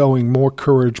 And he's showing more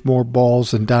courage, more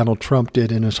balls than Donald Trump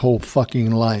did in his whole fucking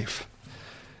life.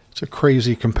 It's a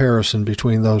crazy comparison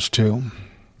between those two.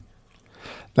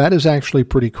 That is actually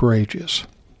pretty courageous.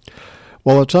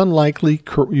 While it's unlikely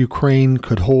Ukraine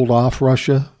could hold off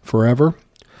Russia forever,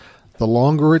 the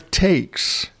longer it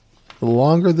takes, the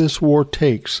longer this war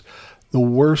takes, the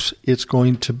worse it's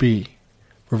going to be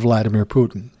for Vladimir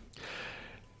Putin.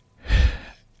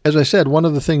 As I said, one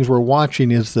of the things we're watching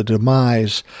is the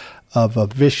demise of a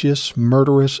vicious,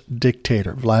 murderous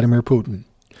dictator, Vladimir Putin.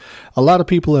 A lot of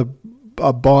people have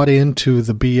bought into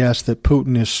the BS that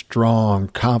Putin is strong,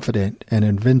 confident, and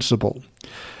invincible.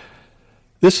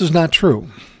 This is not true.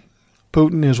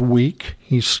 Putin is weak,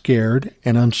 he's scared,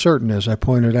 and uncertain, as I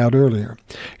pointed out earlier.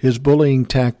 His bullying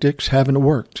tactics haven't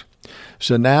worked.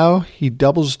 So now he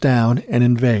doubles down and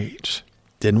invades.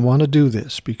 Didn't want to do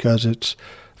this because it's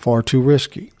far too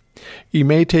risky. He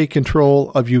may take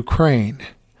control of Ukraine,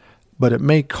 but it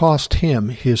may cost him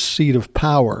his seat of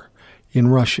power in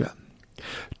Russia.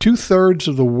 2/3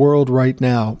 of the world right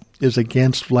now is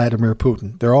against Vladimir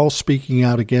Putin. They're all speaking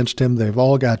out against him. They've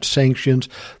all got sanctions.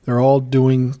 They're all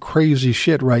doing crazy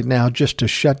shit right now just to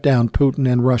shut down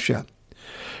Putin and Russia.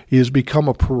 He has become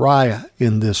a pariah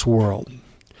in this world.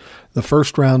 The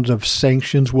first round of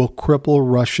sanctions will cripple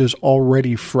Russia's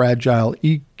already fragile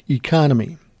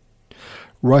economy.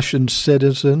 Russian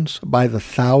citizens by the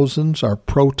thousands are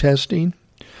protesting.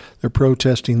 They're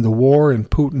protesting the war and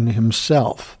Putin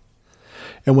himself.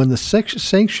 And when the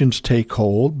sanctions take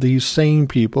hold, these same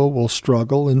people will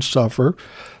struggle and suffer.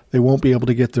 They won't be able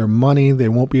to get their money. They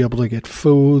won't be able to get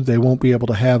food. They won't be able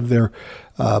to have their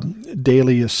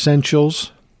daily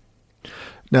essentials.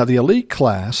 Now, the elite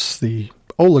class, the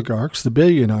oligarchs, the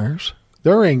billionaires,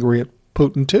 they're angry at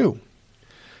Putin too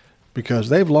because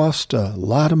they've lost a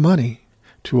lot of money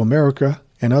to America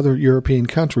and other European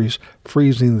countries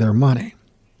freezing their money.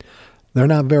 They're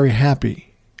not very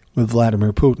happy with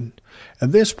Vladimir Putin.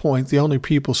 At this point, the only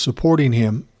people supporting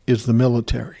him is the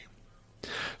military.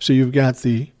 So you've got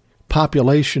the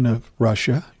population of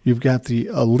Russia, you've got the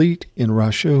elite in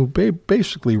Russia who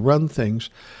basically run things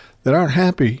that aren't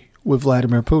happy with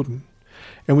Vladimir Putin.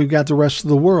 And we've got the rest of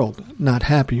the world not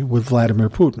happy with Vladimir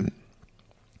Putin.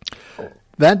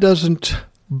 That doesn't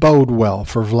bode well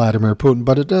for Vladimir Putin,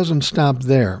 but it doesn't stop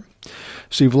there.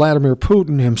 See, Vladimir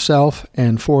Putin himself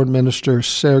and Foreign Minister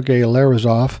Sergei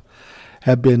Lavrov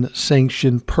have been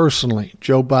sanctioned personally.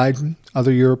 Joe Biden,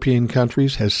 other European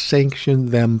countries, has sanctioned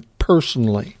them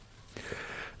personally.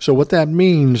 So what that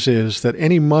means is that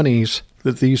any monies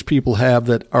that these people have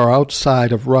that are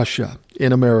outside of Russia,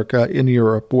 in America, in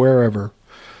Europe, wherever,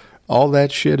 all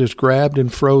that shit is grabbed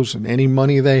and frozen. Any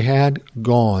money they had,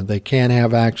 gone. They can't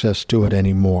have access to it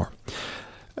anymore.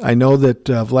 I know that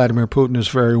Vladimir Putin is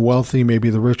very wealthy,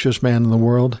 maybe the richest man in the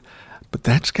world, but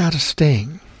that's got to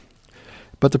sting.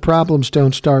 But the problems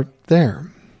don't start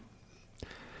there.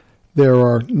 There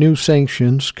are new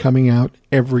sanctions coming out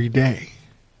every day.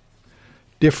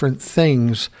 Different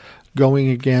things going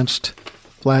against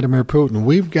Vladimir Putin.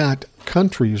 We've got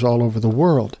countries all over the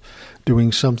world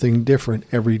doing something different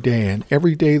every day. And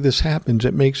every day this happens,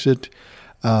 it makes it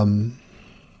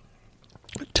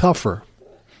tougher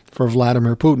for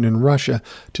Vladimir Putin and Russia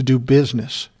to do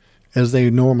business as they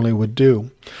normally would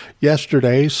do.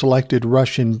 Yesterday, selected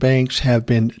Russian banks have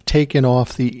been taken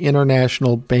off the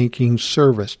international banking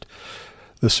service,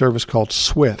 the service called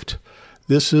SWIFT.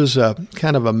 This is a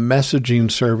kind of a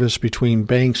messaging service between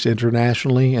banks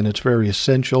internationally, and it's very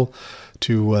essential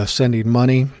to sending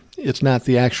money. It's not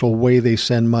the actual way they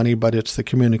send money, but it's the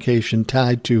communication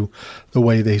tied to the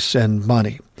way they send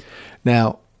money.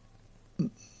 Now,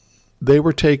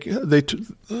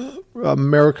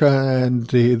 America and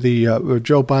the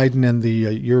Joe Biden and the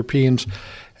Europeans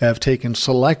have taken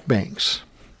select banks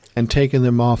and taken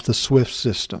them off the SWIFT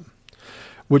system,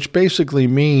 which basically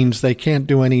means they can't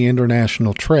do any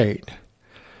international trade.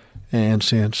 And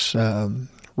since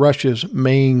Russia's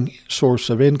main source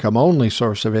of income, only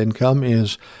source of income,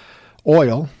 is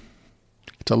oil,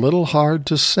 it's a little hard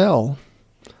to sell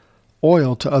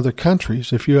oil to other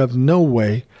countries if you have no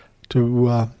way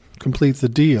to complete the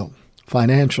deal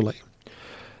financially.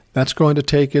 That's going to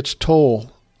take its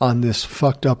toll on this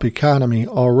fucked up economy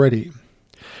already.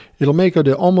 It'll make it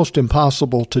almost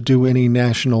impossible to do any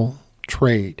national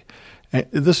trade.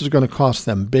 This is going to cost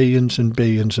them billions and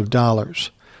billions of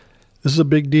dollars. This is a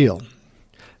big deal.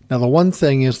 Now, the one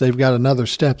thing is they've got another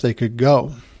step they could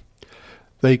go.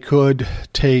 They could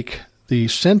take the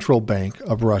central bank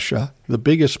of Russia, the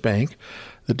biggest bank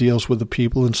that deals with the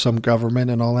people and some government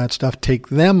and all that stuff, take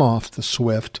them off the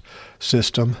SWIFT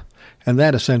system, and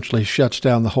that essentially shuts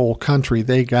down the whole country.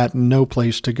 They got no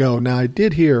place to go. Now, I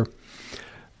did hear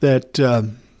that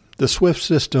the SWIFT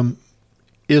system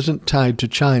isn't tied to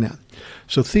China.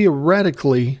 So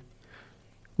theoretically,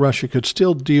 Russia could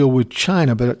still deal with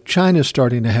China, but China's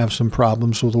starting to have some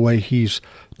problems with the way he's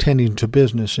tending to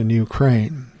business in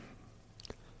Ukraine.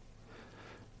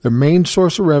 Their main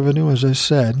source of revenue, as I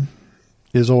said,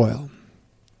 is oil.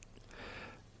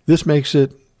 This makes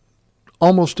it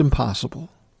almost impossible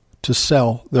to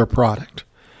sell their product.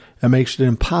 It makes it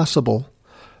impossible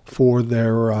for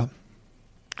their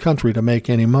country to make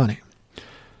any money.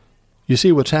 You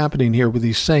see what's happening here with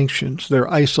these sanctions.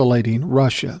 They're isolating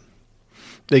Russia.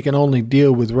 They can only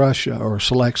deal with Russia or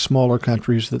select smaller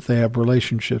countries that they have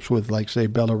relationships with, like, say,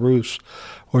 Belarus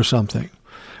or something.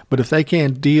 But if they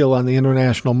can't deal on the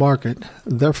international market,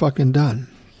 they're fucking done.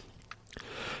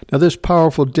 Now, this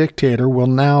powerful dictator will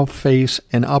now face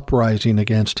an uprising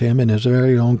against him in his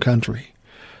very own country.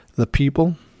 The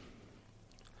people,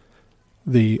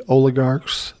 the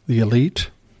oligarchs, the elite,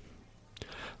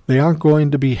 they aren't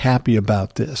going to be happy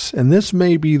about this. And this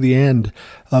may be the end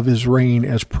of his reign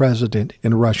as president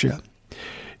in Russia.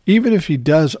 Even if he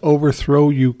does overthrow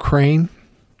Ukraine,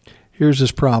 here's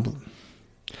his problem.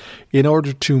 In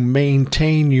order to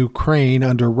maintain Ukraine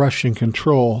under Russian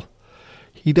control,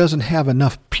 he doesn't have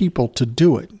enough people to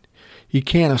do it. He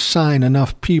can't assign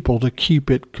enough people to keep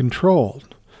it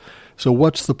controlled. So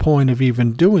what's the point of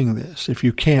even doing this if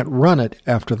you can't run it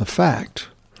after the fact?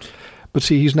 But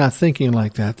see, he's not thinking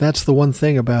like that. That's the one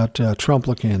thing about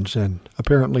Trumplicans and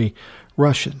apparently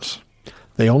Russians.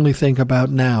 They only think about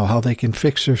now, how they can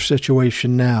fix their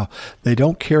situation now. They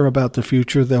don't care about the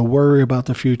future. They'll worry about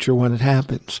the future when it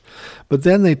happens. But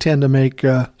then they tend to make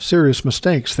serious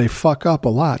mistakes. They fuck up a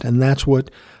lot, and that's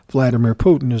what Vladimir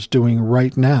Putin is doing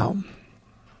right now.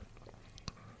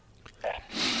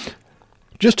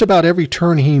 Just about every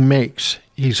turn he makes,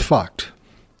 he's fucked.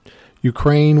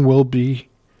 Ukraine will be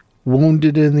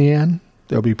wounded in the end.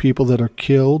 There'll be people that are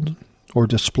killed or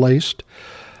displaced.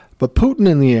 But Putin,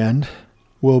 in the end,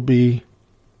 will be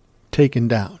taken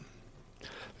down.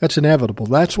 That's inevitable.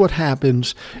 That's what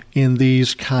happens in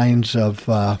these kinds of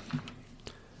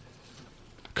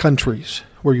countries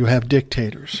where you have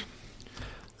dictators.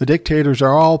 The dictators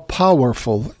are all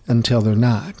powerful until they're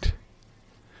not.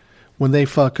 When they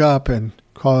fuck up and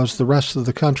cause the rest of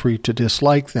the country to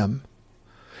dislike them,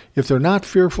 if they're not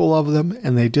fearful of them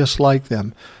and they dislike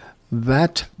them,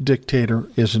 that dictator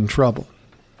is in trouble.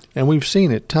 And we've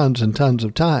seen it tons and tons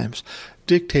of times.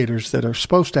 Dictators that are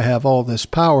supposed to have all this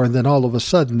power, and then all of a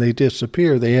sudden they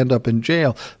disappear. They end up in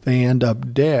jail. They end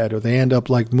up dead, or they end up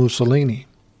like Mussolini.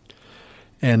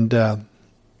 And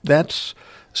that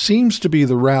seems to be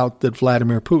the route that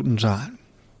Vladimir Putin's on.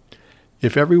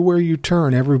 If everywhere you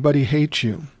turn, everybody hates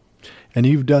you, and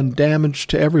you've done damage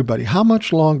to everybody, how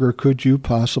much longer could you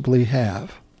possibly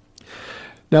have?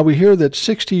 Now, we hear that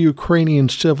 60 Ukrainian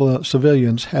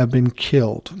civilians have been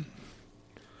killed.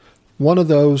 One of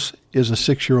those is a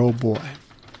 6-year-old boy.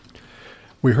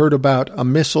 We heard about a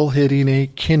missile hitting a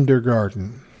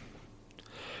kindergarten.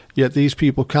 Yet these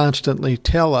people constantly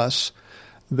tell us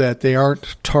that they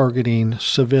aren't targeting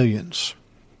civilians.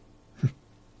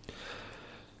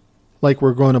 Like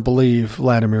we're going to believe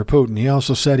Vladimir Putin. He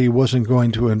also said he wasn't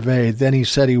going to invade. Then he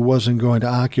said he wasn't going to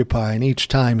occupy, and each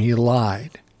time he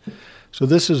lied. So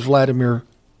this is Vladimir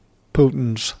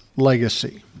Putin's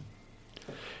legacy.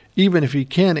 Even if he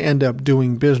can end up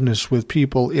doing business with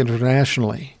people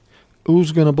internationally,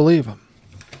 who's going to believe him?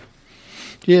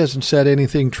 He hasn't said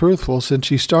anything truthful since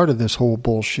he started this whole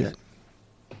bullshit.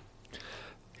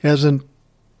 He hasn't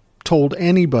told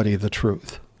anybody the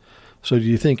truth. So do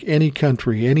you think any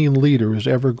country, any leader is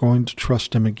ever going to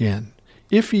trust him again?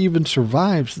 If he even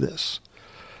survives this.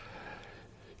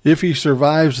 If he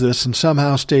survives this and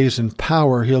somehow stays in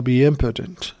power, he'll be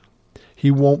impotent.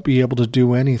 He won't be able to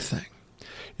do anything.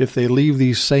 If they leave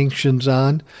these sanctions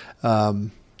on,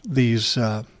 this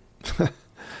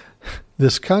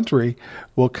country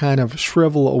will kind of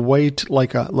shrivel away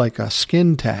like a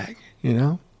skin tag, you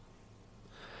know?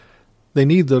 They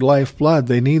need their lifeblood.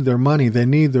 They need their money. They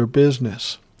need their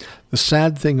business. The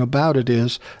sad thing about it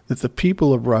is that the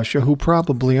people of Russia, who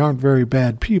probably aren't very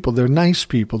bad people, they're nice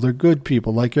people, they're good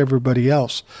people like everybody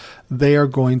else, they are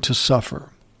going to suffer.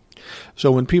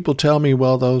 So when people tell me,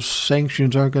 well, those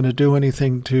sanctions aren't going to do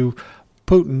anything to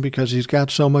Putin because he's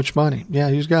got so much money. Yeah,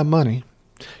 he's got money.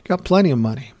 Got plenty of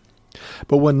money.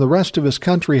 But when the rest of his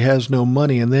country has no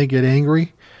money and they get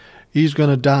angry, he's going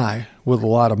to die with a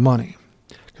lot of money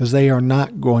because they are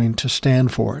not going to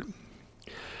stand for it.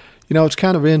 You know, it's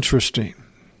kind of interesting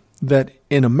that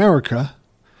in America,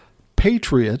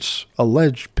 patriots,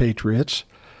 alleged patriots,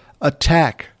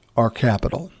 attack our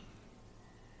capital.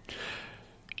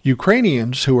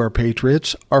 Ukrainians who are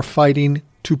patriots are fighting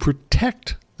to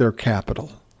protect their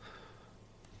capital.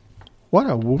 What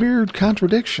a weird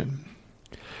contradiction.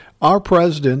 Our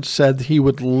president said he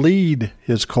would lead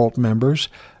his cult members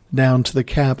down to the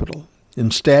Capitol.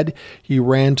 Instead, he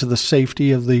ran to the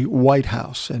safety of the White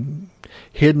House and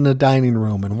hid in the dining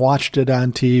room and watched it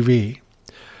on TV.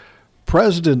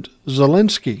 President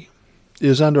Zelensky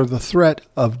is under the threat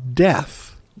of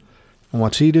death. And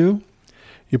what's he do?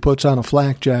 He puts on a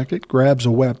flak jacket, grabs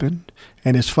a weapon,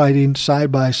 and is fighting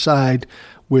side by side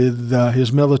with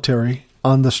his military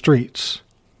on the streets.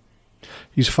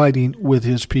 He's fighting with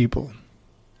his people.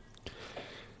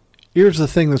 Here's the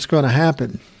thing that's going to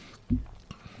happen.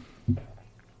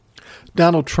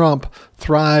 Donald Trump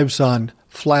thrives on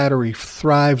flattery,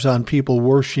 thrives on people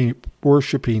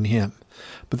worshiping him.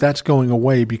 But that's going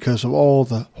away because of all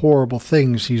the horrible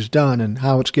things he's done and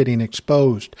how it's getting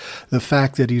exposed. The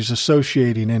fact that he's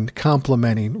associating and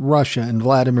complimenting Russia and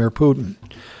Vladimir Putin.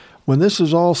 When this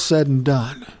is all said and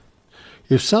done,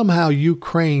 if somehow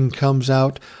Ukraine comes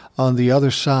out on the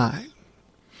other side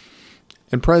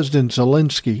and President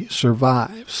Zelensky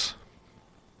survives,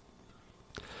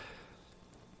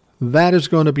 that is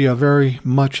going to be a very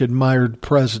much admired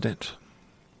president.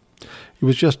 He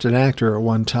was just an actor at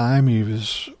one time. He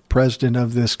was president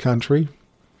of this country.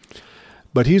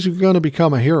 But he's going to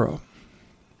become a hero.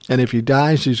 And if he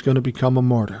dies, he's going to become a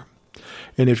martyr.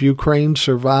 And if Ukraine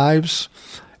survives,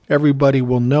 everybody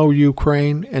will know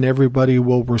Ukraine and everybody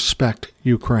will respect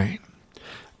Ukraine.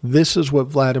 This is what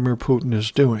Vladimir Putin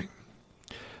is doing.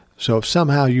 So if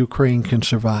somehow Ukraine can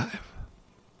survive,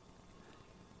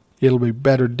 it'll be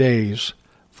better days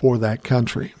for that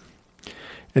country.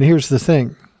 And here's the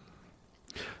thing.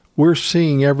 We're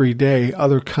seeing every day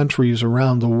other countries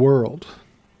around the world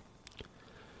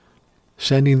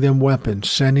sending them weapons,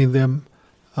 sending them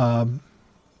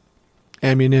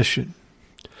ammunition.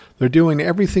 They're doing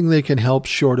everything they can help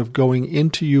short of going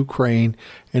into Ukraine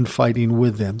and fighting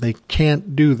with them. They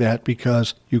can't do that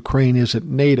because Ukraine isn't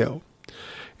NATO,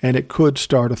 and it could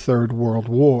start a third world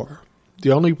war.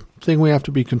 The only thing we have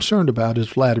to be concerned about is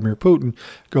Vladimir Putin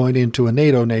going into a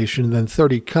NATO nation, then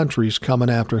 30 countries coming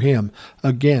after him.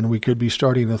 Again, we could be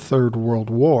starting a third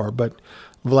world war, but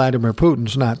Vladimir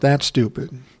Putin's not that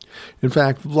stupid. In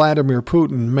fact, Vladimir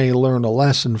Putin may learn a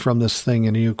lesson from this thing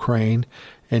in Ukraine,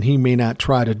 and he may not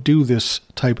try to do this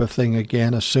type of thing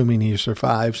again, assuming he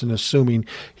survives and assuming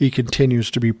he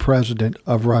continues to be president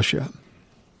of Russia.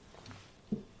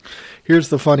 Here's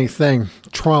the funny thing.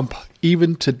 Trump,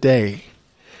 even today,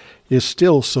 is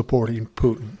still supporting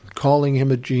Putin, calling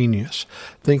him a genius,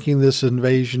 thinking this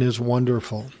invasion is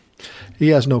wonderful. He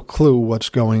has no clue what's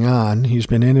going on. He's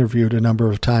been interviewed a number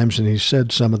of times, and he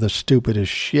said some of the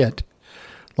stupidest shit,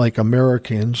 like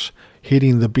Americans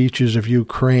hitting the beaches of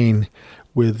Ukraine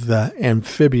with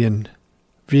amphibian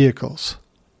vehicles.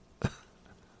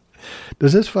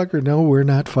 Does this fucker know we're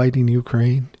not fighting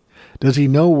Ukraine? Does he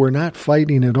know we're not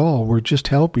fighting at all? We're just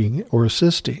helping or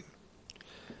assisting.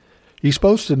 He's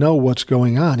supposed to know what's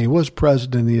going on. He was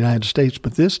president of the United States,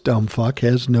 but this dumb fuck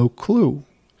has no clue.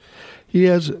 He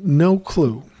has no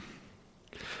clue.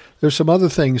 There's some other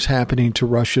things happening to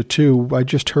Russia, too. I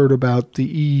just heard about the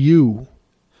EU,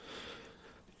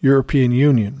 European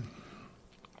Union,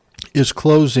 is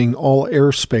closing all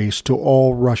airspace to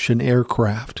all Russian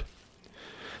aircraft.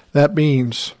 That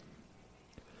means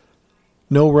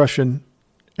no Russian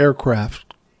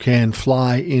aircraft can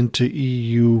fly into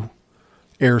EU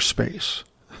airspace.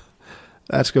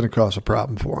 That's going to cause a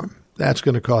problem for him. That's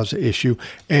going to cause an issue.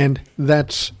 And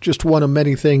that's just one of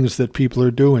many things that people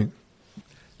are doing.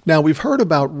 Now, we've heard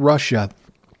about Russia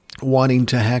wanting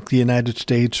to hack the United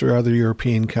States or other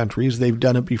European countries. They've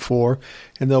done it before,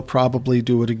 and they'll probably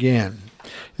do it again.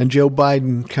 And Joe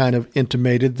Biden kind of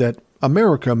intimated that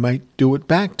America might do it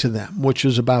back to them, which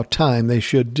is about time. They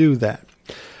should do that.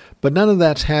 But none of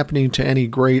that's happening to any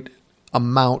great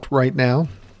amount right now.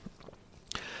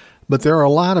 But there are a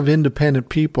lot of independent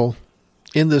people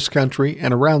in this country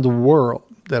and around the world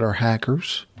that are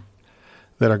hackers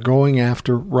that are going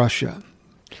after Russia.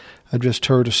 I just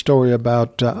heard a story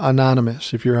about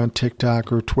Anonymous. If you're on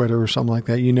TikTok or Twitter or something like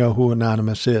that, you know who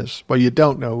Anonymous is. Well, you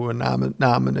don't know who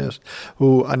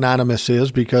Anonymous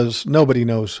is because nobody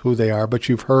knows who they are, but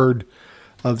you've heard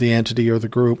of the entity or the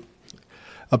group.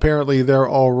 Apparently, they're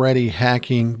already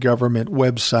hacking government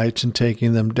websites and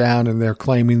taking them down, and they're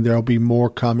claiming there'll be more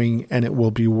coming and it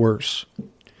will be worse.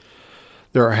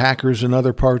 There are hackers in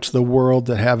other parts of the world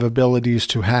that have abilities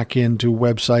to hack into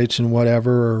websites and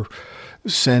whatever, or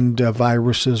send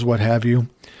viruses, what have you.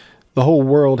 The whole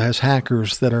world has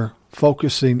hackers that are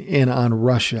focusing in on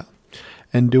Russia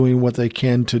and doing what they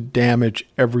can to damage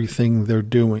everything they're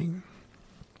doing.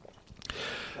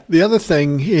 The other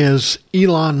thing is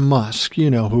Elon Musk. You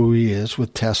know who he is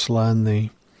with Tesla and the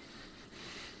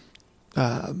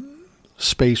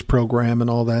space program and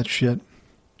all that shit.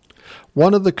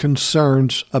 One of the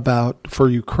concerns for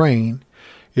Ukraine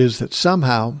is that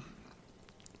somehow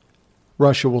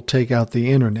Russia will take out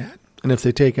the internet. And if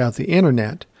they take out the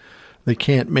internet, they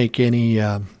can't make any,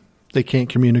 they can't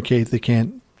communicate, they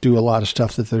can't do a lot of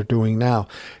stuff that they're doing now.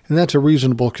 And that's a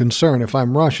reasonable concern. If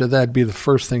I'm Russia, that'd be the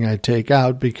first thing I'd take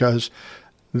out because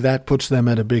that puts them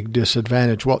at a big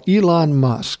disadvantage. Well, Elon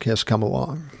Musk has come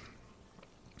along.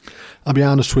 I'll be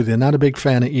honest with you, not a big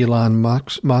fan of Elon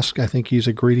Musk. I think he's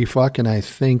a greedy fuck, and I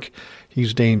think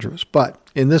he's dangerous. But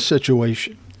in this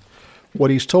situation,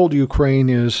 what he's told Ukraine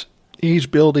is he's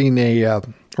building he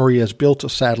has built a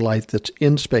satellite that's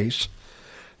in space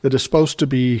that is supposed to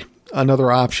be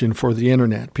another option for the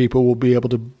internet. People will be able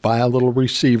to buy a little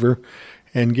receiver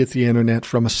and get the internet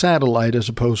from a satellite as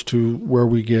opposed to where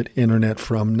we get internet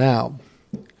from now.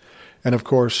 And of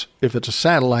course, if it's a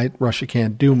satellite, Russia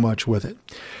can't do much with it.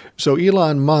 So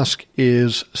Elon Musk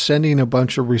is sending a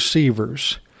bunch of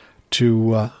receivers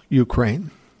to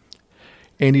Ukraine.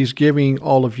 And he's giving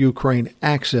all of Ukraine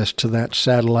access to that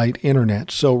satellite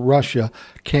internet. So Russia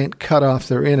can't cut off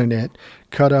their internet,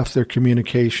 cut off their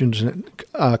communications, and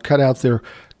cut out their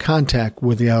contact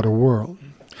with the outer world.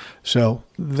 So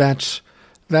that's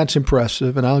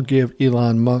impressive, and I'll give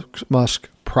Elon Musk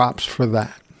props for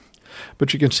that.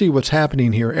 But you can see what's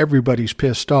happening here. Everybody's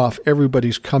pissed off.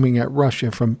 Everybody's coming at Russia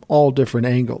from all different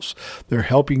angles. They're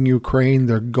helping Ukraine.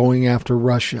 They're going after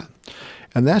Russia.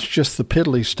 And that's just the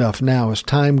piddly stuff now as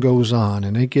time goes on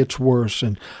and it gets worse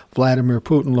and Vladimir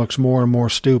Putin looks more and more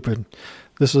stupid.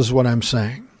 This is what I'm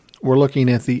saying. We're looking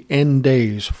at the end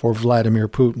days for Vladimir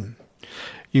Putin.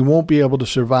 He won't be able to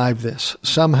survive this.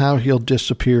 Somehow he'll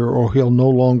disappear or he'll no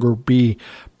longer be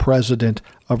president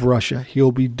of Russia.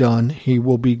 He'll be done. He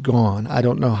will be gone. I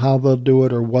don't know how they'll do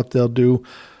it or what they'll do,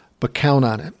 but count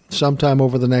on it. Sometime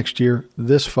over the next year,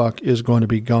 this fuck is going to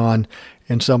be gone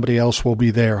and somebody else will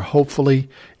be there. Hopefully,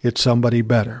 it's somebody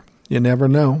better. You never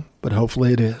know, but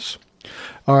hopefully it is.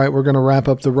 All right, we're going to wrap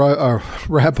up the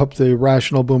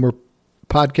Rational Boomer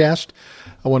podcast.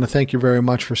 I want to thank you very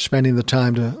much for spending the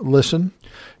time to listen.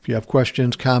 If you have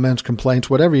questions, comments, complaints,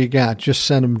 whatever you got, just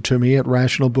send them to me at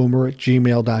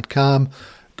rationalboomer@gmail.com.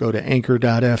 Go to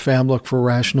anchor.fm, look for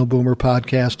Rational Boomer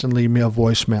Podcast, and leave me a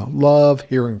voicemail. Love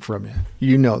hearing from you.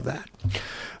 You know that.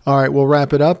 All right, we'll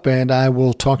wrap it up, and I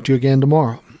will talk to you again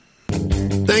tomorrow.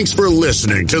 Thanks for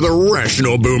listening to the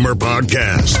Rational Boomer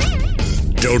Podcast.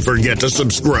 Don't forget to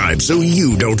subscribe so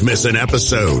you don't miss an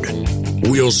episode.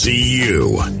 We'll see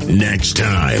you next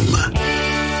time.